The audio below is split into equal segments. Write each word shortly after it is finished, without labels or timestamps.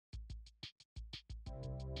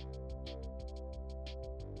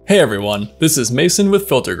Hey everyone, this is Mason with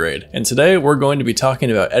FilterGrade, and today we're going to be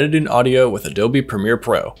talking about editing audio with Adobe Premiere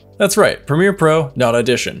Pro. That's right, Premiere Pro, not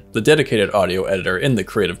Audition, the dedicated audio editor in the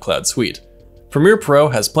Creative Cloud suite. Premiere Pro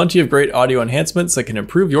has plenty of great audio enhancements that can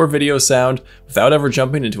improve your video sound without ever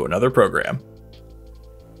jumping into another program.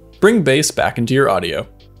 Bring bass back into your audio.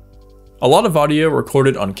 A lot of audio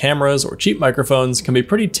recorded on cameras or cheap microphones can be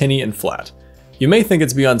pretty tinny and flat. You may think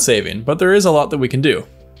it's beyond saving, but there is a lot that we can do.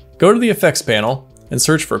 Go to the effects panel and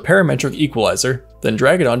search for parametric equalizer, then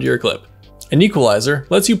drag it onto your clip. An equalizer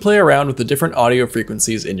lets you play around with the different audio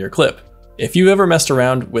frequencies in your clip. If you've ever messed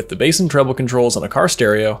around with the bass and treble controls on a car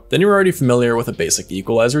stereo, then you're already familiar with a basic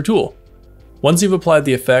equalizer tool. Once you've applied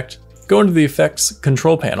the effect, go into the effects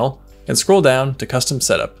control panel and scroll down to custom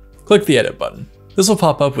setup. Click the edit button. This will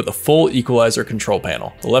pop up with a full equalizer control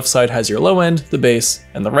panel. The left side has your low end, the bass,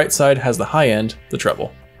 and the right side has the high end, the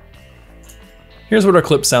treble. Here's what our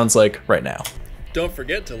clip sounds like right now. Don't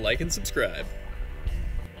forget to like and subscribe.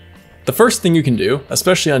 The first thing you can do,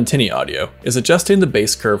 especially on tinny audio, is adjusting the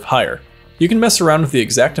bass curve higher. You can mess around with the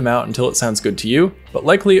exact amount until it sounds good to you, but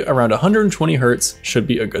likely around 120 Hz should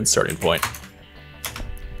be a good starting point.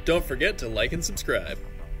 Don't forget to like and subscribe.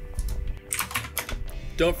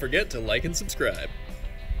 Don't forget to like and subscribe.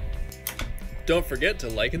 Don't forget to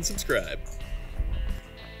like and subscribe.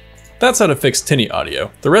 That's how to fix tinny audio.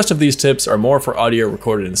 The rest of these tips are more for audio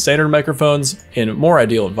recorded in standard microphones in more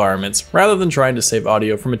ideal environments rather than trying to save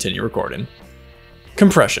audio from a tinny recording.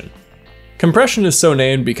 Compression. Compression is so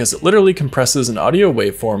named because it literally compresses an audio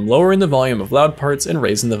waveform, lowering the volume of loud parts and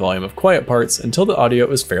raising the volume of quiet parts until the audio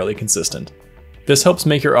is fairly consistent. This helps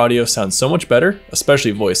make your audio sound so much better, especially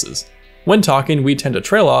voices. When talking, we tend to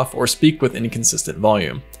trail off or speak with inconsistent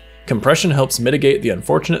volume. Compression helps mitigate the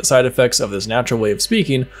unfortunate side effects of this natural way of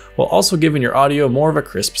speaking while also giving your audio more of a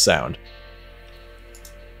crisp sound.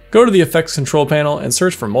 Go to the effects control panel and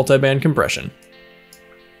search for multiband compression.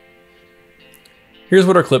 Here's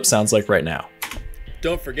what our clip sounds like right now.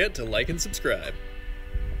 Don't forget to like and subscribe.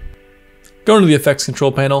 Go into the effects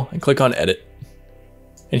control panel and click on edit.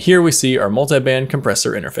 And here we see our multiband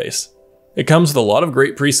compressor interface. It comes with a lot of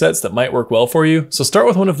great presets that might work well for you, so start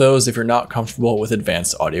with one of those if you're not comfortable with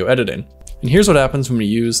advanced audio editing. And here's what happens when we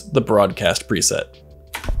use the broadcast preset.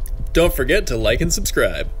 Don't forget to like and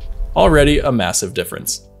subscribe. Already a massive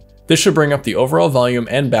difference. This should bring up the overall volume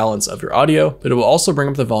and balance of your audio, but it will also bring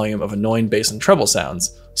up the volume of annoying bass and treble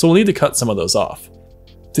sounds, so we'll need to cut some of those off.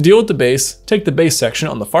 To deal with the bass, take the bass section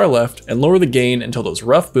on the far left and lower the gain until those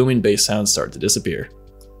rough booming bass sounds start to disappear.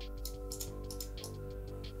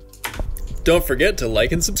 Don't forget to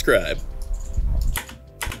like and subscribe.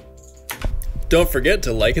 Don't forget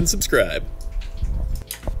to like and subscribe.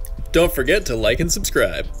 Don't forget to like and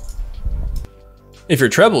subscribe. If your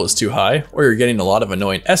treble is too high, or you're getting a lot of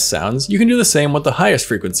annoying S sounds, you can do the same with the highest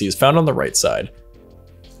frequencies found on the right side.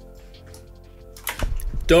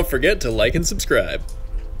 Don't forget to like and subscribe.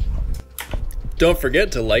 Don't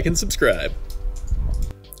forget to like and subscribe.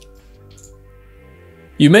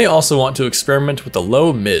 You may also want to experiment with the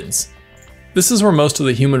low mids. This is where most of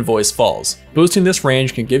the human voice falls. Boosting this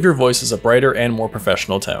range can give your voices a brighter and more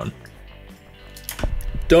professional tone.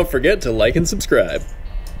 Don't forget to like and subscribe.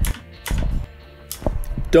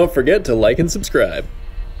 Don't forget to like and subscribe.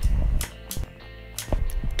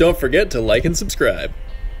 Don't forget to like and subscribe.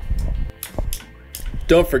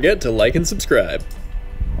 Don't forget to like and subscribe.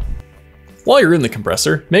 While you're in the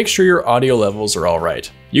compressor, make sure your audio levels are all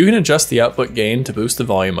right. You can adjust the output gain to boost the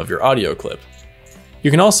volume of your audio clip. You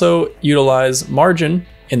can also utilize margin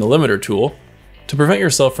in the limiter tool to prevent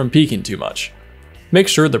yourself from peaking too much. Make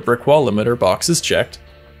sure the brick wall limiter box is checked,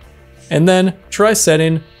 and then try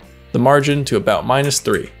setting the margin to about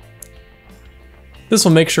 -3. This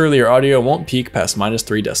will make sure that your audio won't peak past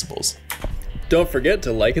 -3 decibels. Don't forget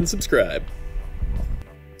to like and subscribe.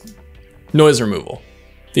 Noise removal.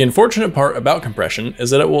 The unfortunate part about compression is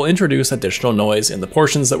that it will introduce additional noise in the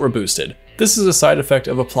portions that were boosted. This is a side effect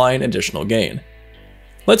of applying additional gain.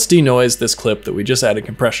 Let's denoise this clip that we just added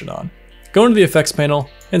compression on. Go into the effects panel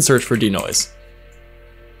and search for denoise.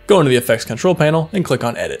 Go into the effects control panel and click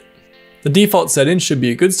on edit. The default settings should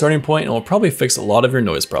be a good starting point and will probably fix a lot of your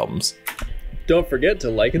noise problems. Don't forget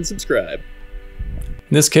to like and subscribe.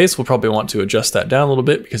 In this case, we'll probably want to adjust that down a little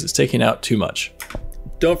bit because it's taking out too much.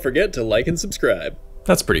 Don't forget to like and subscribe.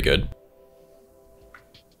 That's pretty good.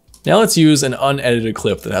 Now let's use an unedited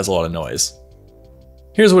clip that has a lot of noise.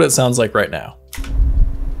 Here's what it sounds like right now.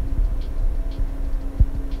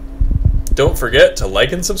 Don't forget to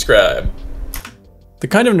like and subscribe. The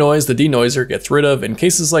kind of noise the denoiser gets rid of in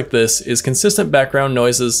cases like this is consistent background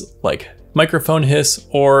noises like microphone hiss,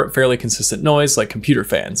 or fairly consistent noise like computer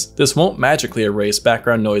fans. This won't magically erase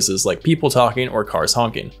background noises like people talking or cars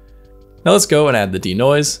honking. Now let's go and add the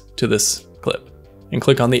denoise to this clip and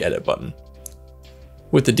click on the edit button.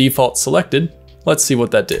 With the default selected, let's see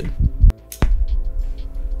what that did.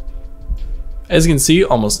 As you can see,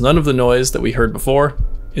 almost none of the noise that we heard before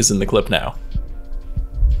is in the clip now.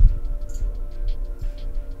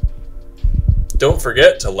 Don't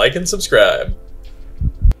forget to like and subscribe.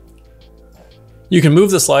 You can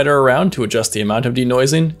move the slider around to adjust the amount of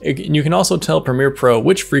denoising, and you can also tell Premiere Pro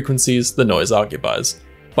which frequencies the noise occupies.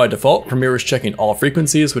 By default, Premiere is checking all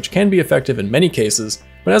frequencies, which can be effective in many cases,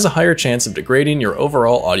 but has a higher chance of degrading your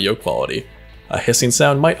overall audio quality. A hissing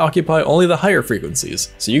sound might occupy only the higher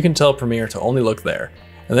frequencies, so you can tell Premiere to only look there,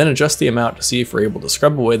 and then adjust the amount to see if we're able to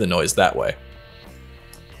scrub away the noise that way.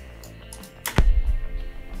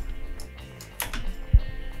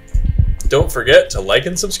 Don't forget to like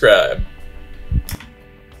and subscribe.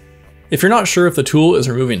 If you're not sure if the tool is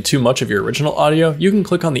removing too much of your original audio, you can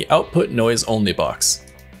click on the Output Noise Only box,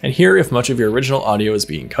 and hear if much of your original audio is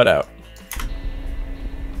being cut out.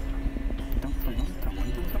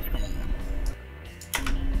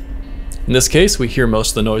 In this case, we hear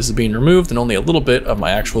most of the noise is being removed and only a little bit of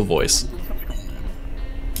my actual voice.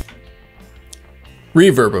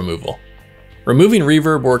 Reverb removal. Removing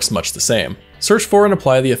reverb works much the same. Search for and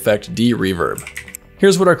apply the effect de-reverb.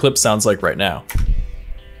 Here's what our clip sounds like right now.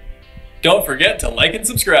 Don't forget to like and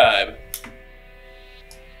subscribe.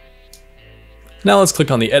 Now let's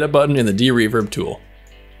click on the edit button in the de-reverb tool.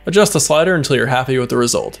 Adjust the slider until you're happy with the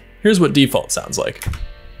result. Here's what default sounds like.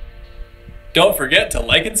 Don't forget to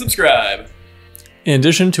like and subscribe. In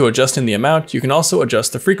addition to adjusting the amount, you can also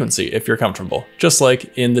adjust the frequency if you're comfortable, just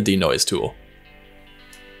like in the denoise tool.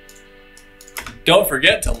 Don't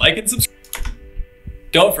forget to like and subscribe.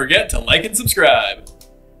 Don't forget to like and subscribe.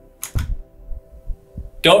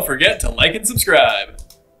 Don't forget to like and subscribe.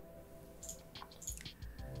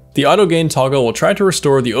 The auto gain toggle will try to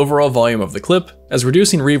restore the overall volume of the clip, as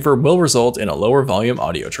reducing reverb will result in a lower volume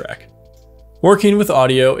audio track. Working with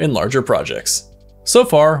audio in larger projects. So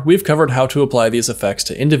far, we've covered how to apply these effects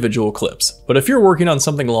to individual clips, but if you're working on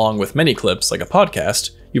something long with many clips, like a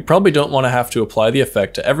podcast, you probably don't want to have to apply the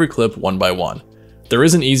effect to every clip one by one. There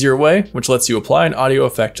is an easier way, which lets you apply an audio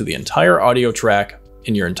effect to the entire audio track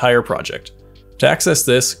in your entire project. To access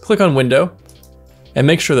this, click on Window, and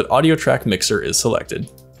make sure that Audio Track Mixer is selected.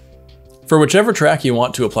 For whichever track you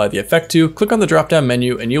want to apply the effect to, click on the drop-down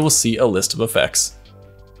menu and you will see a list of effects.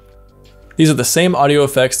 These are the same audio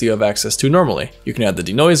effects that you have access to normally. You can add the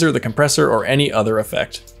denoiser, the compressor, or any other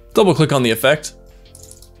effect. Double-click on the effect,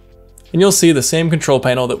 and you'll see the same control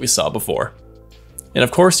panel that we saw before. And of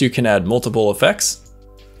course, you can add multiple effects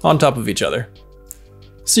on top of each other.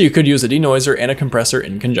 So you could use a denoiser and a compressor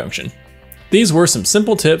in conjunction. These were some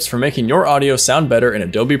simple tips for making your audio sound better in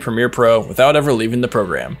Adobe Premiere Pro without ever leaving the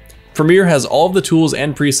program. Premiere has all of the tools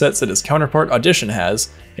and presets that its counterpart Audition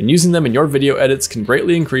has, and using them in your video edits can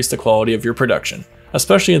greatly increase the quality of your production,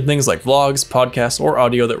 especially in things like vlogs, podcasts, or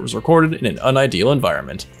audio that was recorded in an unideal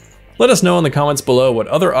environment. Let us know in the comments below what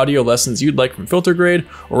other audio lessons you'd like from FilterGrade,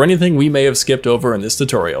 or anything we may have skipped over in this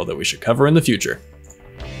tutorial that we should cover in the future.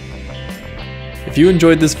 If you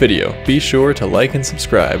enjoyed this video, be sure to like and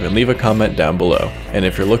subscribe and leave a comment down below. And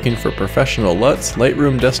if you're looking for professional LUTs,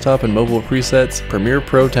 Lightroom desktop and mobile presets, Premiere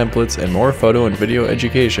Pro templates, and more photo and video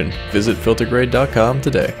education, visit filtergrade.com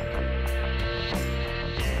today.